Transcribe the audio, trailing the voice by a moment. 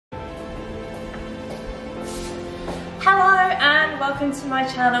welcome to my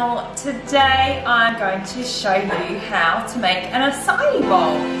channel. Today I'm going to show you how to make an acai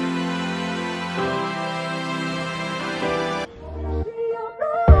bowl.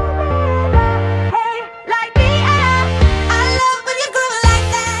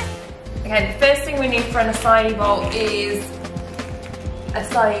 Okay, the first thing we need for an acai bowl is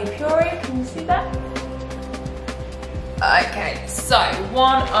acai puree. Can you see that? Okay, so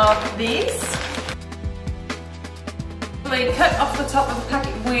one of these. Cut off the top of the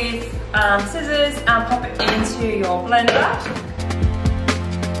packet with scissors and pop it into your blender.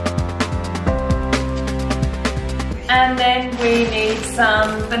 And then we need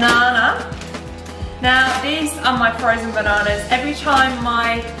some banana. Now these are my frozen bananas. Every time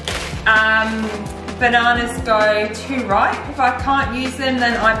my bananas go too ripe, if I can't use them,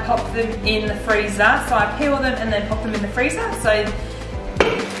 then I pop them in the freezer. So I peel them and then pop them in the freezer. So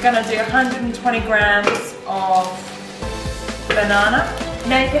I'm gonna do 120 grams of banana.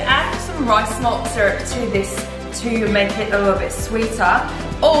 Now you can add some rice malt syrup to this to make it a little bit sweeter,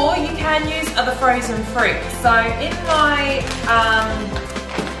 or you can use other frozen fruit. So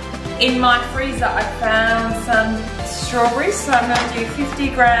in my freezer I found some strawberries, so I'm going to do 50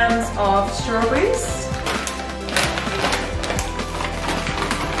 grams of strawberries.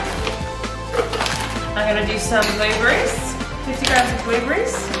 I'm going to do some blueberries, 50 grams of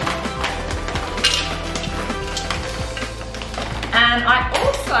blueberries. And I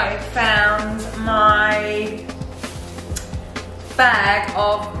also found my bag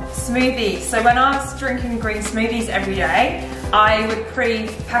of smoothies. So when I was drinking green smoothies every day, I would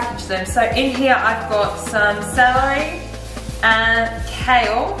pre-package them. So in here I've got some celery and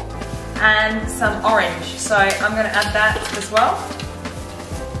kale and some orange. So I'm going to add that as well.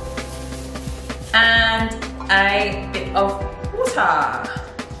 And a bit of water.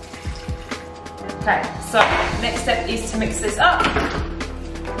 Okay, so next step is to mix this up.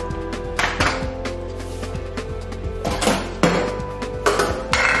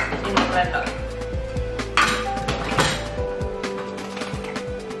 In the blender.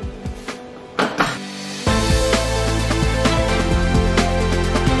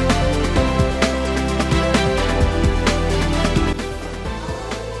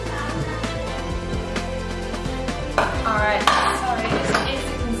 Alright, so this is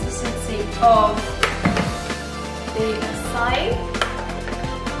the consistency of the acai.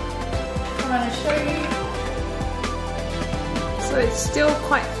 I'm going to show you. So it's still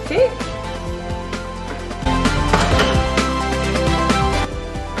quite thick.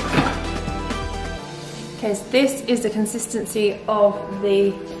 Okay, so this is the consistency of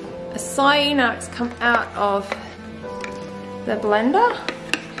the acai. Now it's come out of the blender.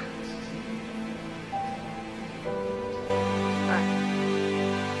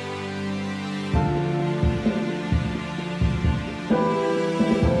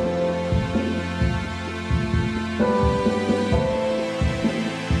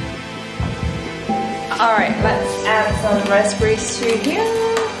 Alright, let's add some raspberries to here.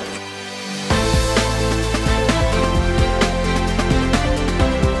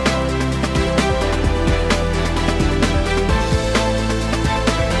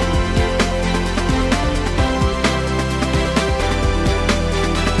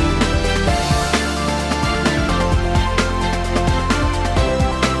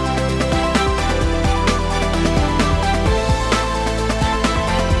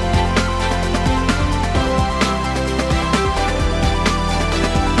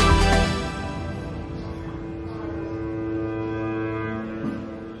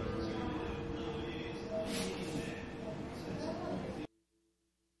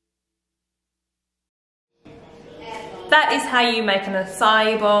 That is how you make an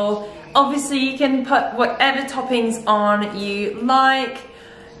acai bowl. Obviously you can put whatever toppings on you like.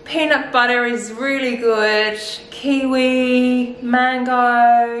 Peanut butter is really good. Kiwi,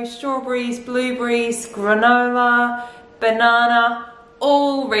 mango, strawberries, blueberries, granola, banana,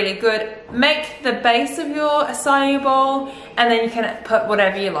 all really good. Make the base of your acai bowl and then you can put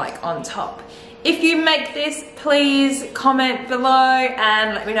whatever you like on top. If you make this, please comment below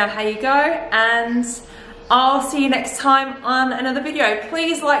and let me know how you go, and I'll see you next time on another video.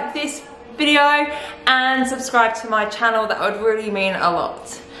 Please like this video and subscribe to my channel. That would really mean a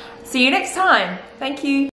lot. See you next time. Thank you.